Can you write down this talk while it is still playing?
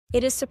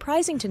It is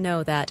surprising to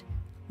know that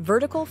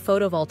vertical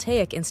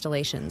photovoltaic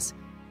installations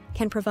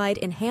can provide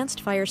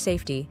enhanced fire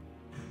safety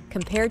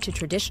compared to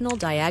traditional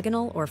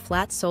diagonal or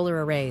flat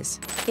solar arrays.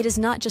 It is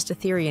not just a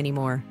theory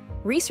anymore.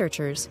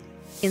 Researchers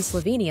in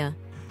Slovenia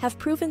have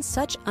proven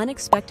such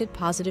unexpected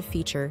positive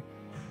feature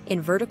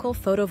in vertical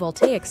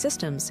photovoltaic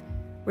systems,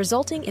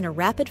 resulting in a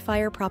rapid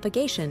fire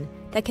propagation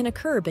that can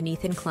occur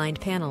beneath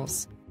inclined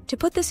panels. To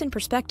put this in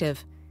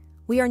perspective,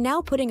 we are now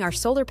putting our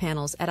solar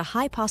panels at a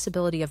high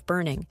possibility of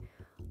burning,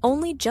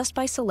 only just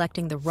by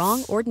selecting the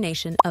wrong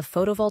ordination of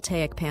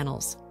photovoltaic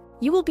panels.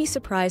 You will be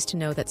surprised to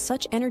know that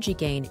such energy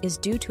gain is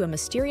due to a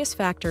mysterious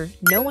factor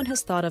no one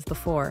has thought of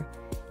before,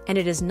 and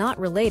it is not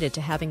related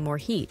to having more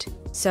heat.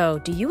 So,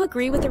 do you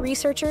agree with the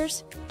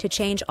researchers to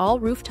change all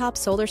rooftop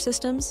solar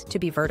systems to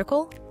be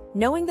vertical?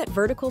 Knowing that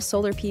vertical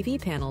solar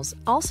PV panels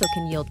also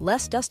can yield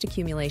less dust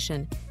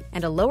accumulation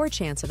and a lower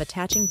chance of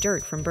attaching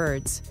dirt from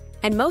birds.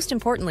 And most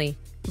importantly,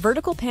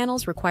 vertical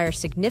panels require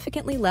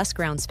significantly less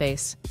ground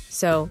space.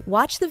 So,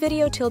 watch the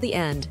video till the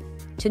end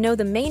to know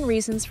the main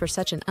reasons for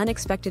such an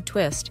unexpected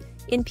twist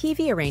in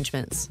PV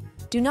arrangements.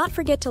 Do not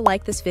forget to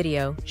like this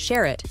video,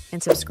 share it,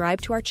 and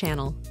subscribe to our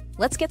channel.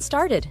 Let's get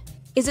started.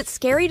 Is it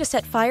scary to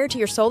set fire to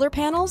your solar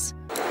panels?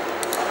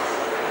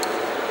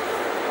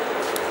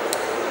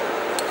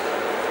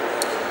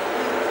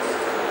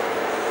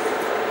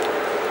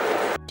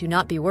 Do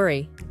not be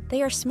worried.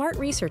 They are smart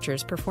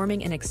researchers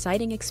performing an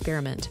exciting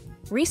experiment.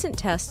 Recent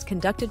tests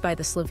conducted by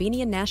the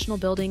Slovenian National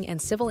Building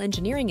and Civil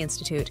Engineering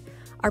Institute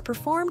are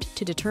performed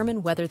to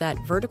determine whether that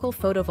vertical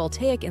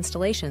photovoltaic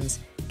installations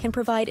can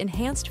provide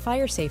enhanced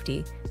fire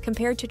safety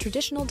compared to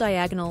traditional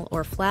diagonal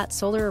or flat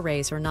solar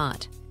arrays or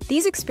not.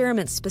 These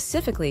experiments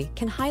specifically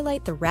can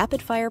highlight the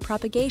rapid fire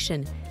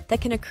propagation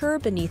that can occur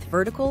beneath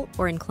vertical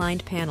or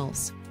inclined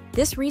panels.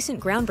 This recent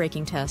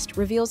groundbreaking test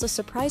reveals a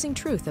surprising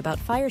truth about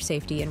fire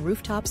safety in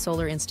rooftop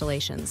solar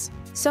installations.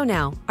 So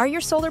now, are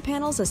your solar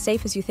panels as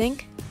safe as you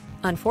think?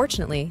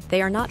 Unfortunately,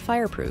 they are not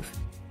fireproof.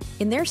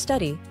 In their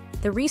study,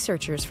 the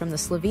researchers from the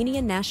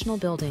Slovenian National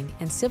Building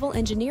and Civil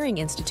Engineering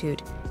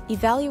Institute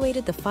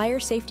evaluated the fire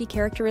safety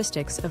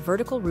characteristics of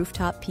vertical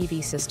rooftop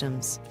PV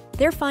systems.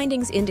 Their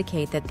findings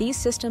indicate that these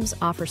systems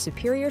offer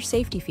superior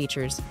safety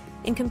features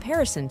in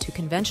comparison to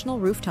conventional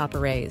rooftop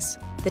arrays.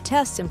 The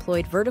tests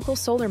employed vertical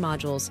solar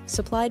modules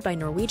supplied by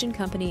Norwegian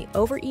company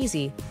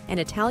Overeasy and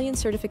Italian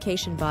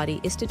certification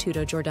body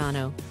Istituto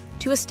Giordano.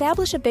 To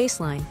establish a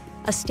baseline,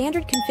 a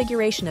standard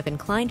configuration of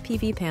inclined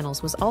PV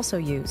panels was also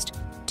used.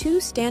 Two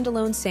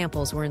standalone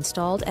samples were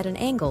installed at an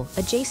angle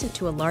adjacent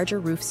to a larger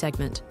roof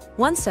segment.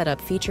 One setup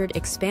featured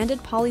expanded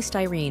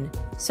polystyrene,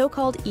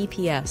 so-called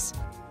EPS,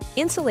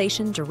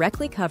 insulation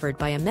directly covered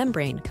by a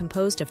membrane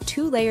composed of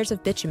 2 layers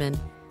of bitumen,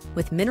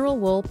 with mineral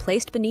wool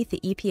placed beneath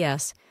the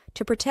EPS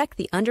to protect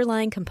the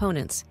underlying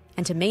components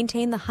and to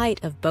maintain the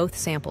height of both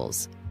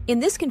samples. In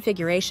this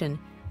configuration,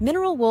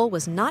 mineral wool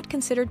was not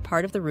considered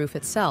part of the roof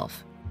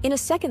itself. In a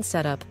second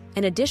setup,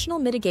 an additional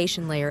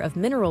mitigation layer of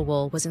mineral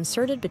wool was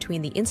inserted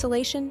between the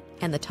insulation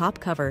and the top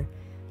cover,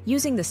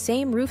 using the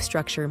same roof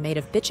structure made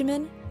of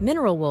bitumen,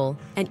 mineral wool,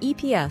 and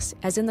EPS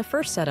as in the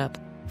first setup.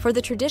 For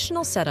the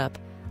traditional setup,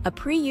 a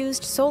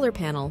pre-used solar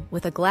panel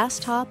with a glass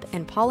top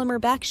and polymer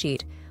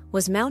backsheet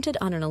was mounted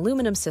on an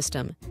aluminum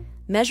system,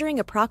 measuring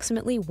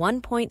approximately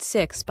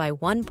 1.6 by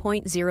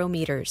 1.0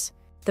 meters.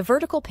 The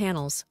vertical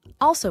panels,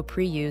 also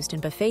pre-used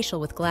and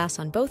bifacial with glass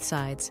on both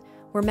sides,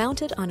 were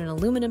mounted on an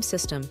aluminum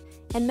system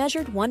and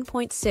measured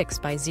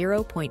 1.6 by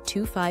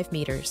 0.25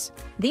 meters.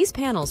 These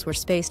panels were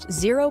spaced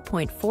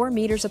 0.4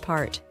 meters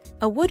apart.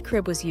 A wood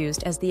crib was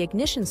used as the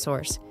ignition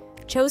source,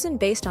 chosen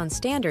based on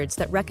standards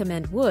that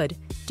recommend wood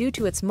due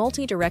to its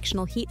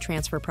multi-directional heat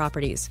transfer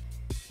properties,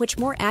 which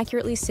more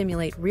accurately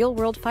simulate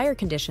real-world fire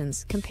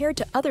conditions compared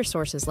to other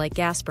sources like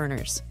gas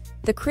burners.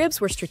 The cribs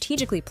were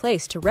strategically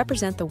placed to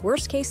represent the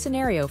worst-case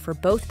scenario for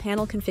both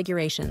panel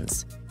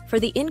configurations. For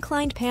the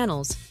inclined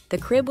panels, the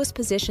crib was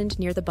positioned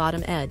near the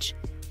bottom edge,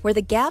 where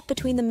the gap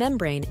between the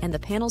membrane and the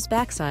panel's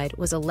backside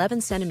was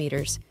 11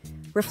 centimeters,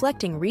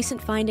 reflecting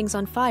recent findings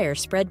on fire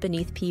spread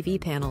beneath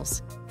PV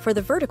panels. For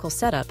the vertical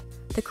setup,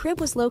 the crib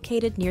was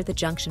located near the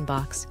junction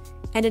box,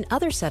 and in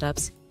other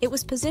setups, it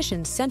was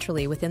positioned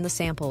centrally within the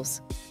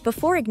samples.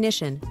 Before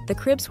ignition, the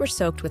cribs were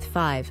soaked with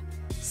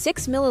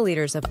 6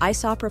 milliliters of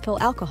isopropyl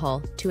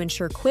alcohol to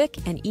ensure quick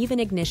and even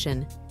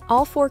ignition.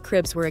 All 4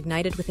 cribs were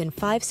ignited within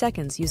 5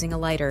 seconds using a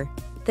lighter.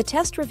 The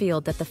test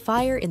revealed that the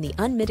fire in the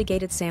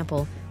unmitigated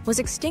sample was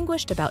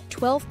extinguished about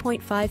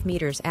 12.5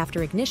 meters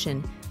after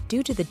ignition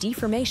due to the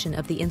deformation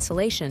of the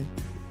insulation,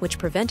 which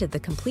prevented the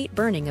complete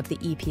burning of the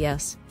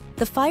EPS.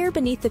 The fire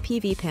beneath the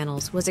PV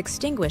panels was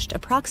extinguished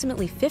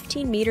approximately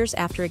 15 meters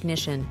after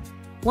ignition,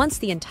 once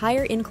the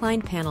entire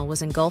inclined panel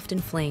was engulfed in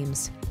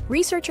flames.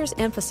 Researchers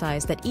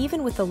emphasized that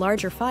even with the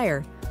larger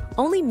fire,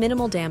 only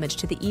minimal damage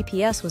to the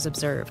EPS was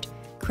observed,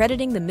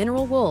 crediting the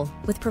mineral wool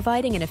with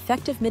providing an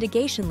effective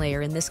mitigation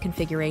layer in this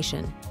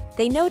configuration.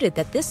 They noted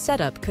that this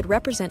setup could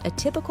represent a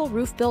typical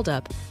roof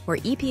buildup where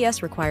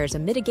EPS requires a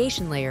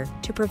mitigation layer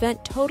to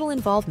prevent total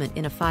involvement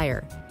in a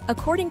fire.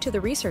 According to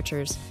the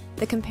researchers,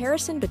 the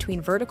comparison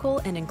between vertical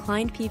and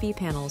inclined PV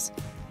panels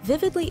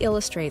vividly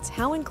illustrates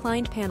how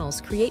inclined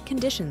panels create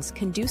conditions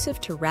conducive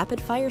to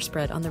rapid fire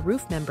spread on the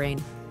roof membrane,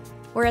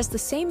 whereas the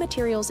same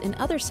materials in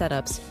other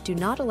setups do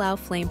not allow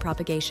flame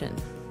propagation.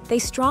 They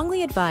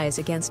strongly advise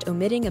against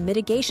omitting a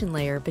mitigation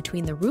layer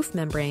between the roof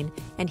membrane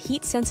and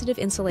heat-sensitive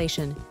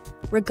insulation,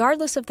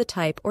 regardless of the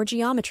type or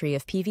geometry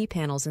of PV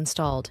panels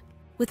installed.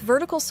 With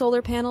vertical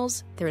solar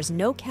panels, there is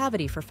no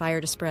cavity for fire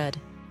to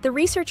spread. The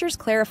researchers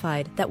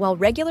clarified that while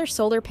regular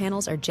solar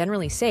panels are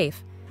generally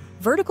safe,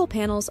 vertical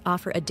panels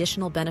offer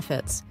additional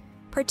benefits,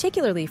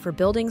 particularly for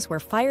buildings where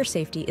fire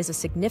safety is a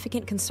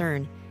significant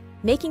concern,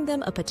 making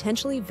them a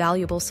potentially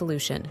valuable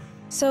solution.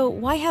 So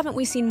why haven't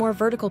we seen more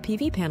vertical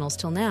PV panels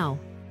till now?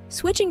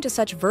 Switching to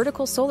such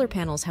vertical solar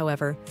panels,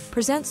 however,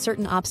 presents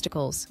certain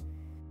obstacles.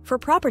 For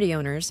property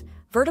owners,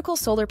 vertical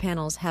solar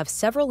panels have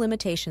several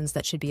limitations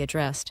that should be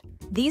addressed.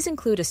 These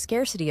include a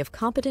scarcity of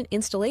competent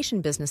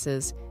installation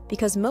businesses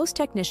because most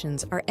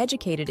technicians are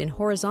educated in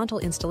horizontal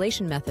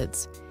installation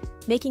methods,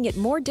 making it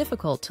more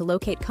difficult to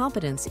locate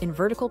competence in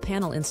vertical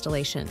panel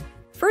installation.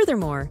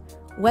 Furthermore,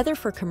 whether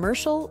for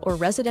commercial or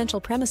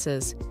residential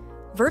premises,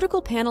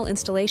 vertical panel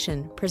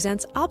installation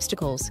presents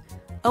obstacles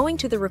owing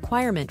to the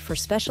requirement for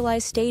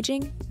specialized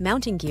staging,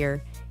 mounting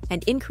gear,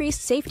 and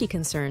increased safety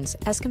concerns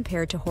as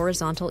compared to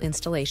horizontal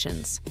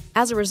installations.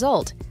 As a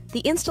result, the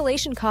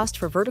installation cost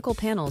for vertical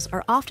panels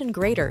are often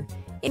greater,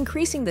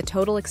 increasing the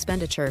total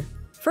expenditure.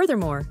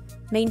 Furthermore,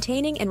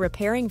 maintaining and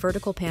repairing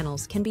vertical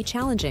panels can be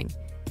challenging,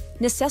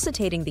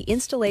 necessitating the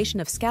installation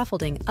of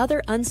scaffolding and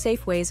other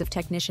unsafe ways of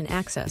technician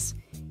access,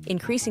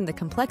 increasing the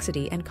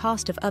complexity and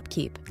cost of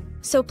upkeep.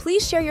 So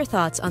please share your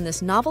thoughts on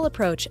this novel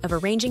approach of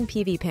arranging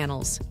PV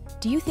panels.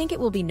 Do you think it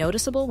will be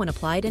noticeable when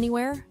applied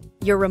anywhere?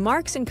 Your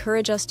remarks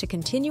encourage us to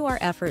continue our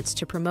efforts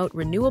to promote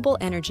renewable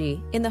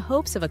energy in the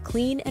hopes of a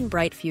clean and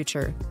bright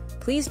future.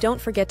 Please don't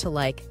forget to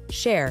like,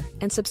 share,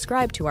 and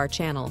subscribe to our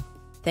channel.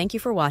 Thank you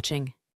for watching.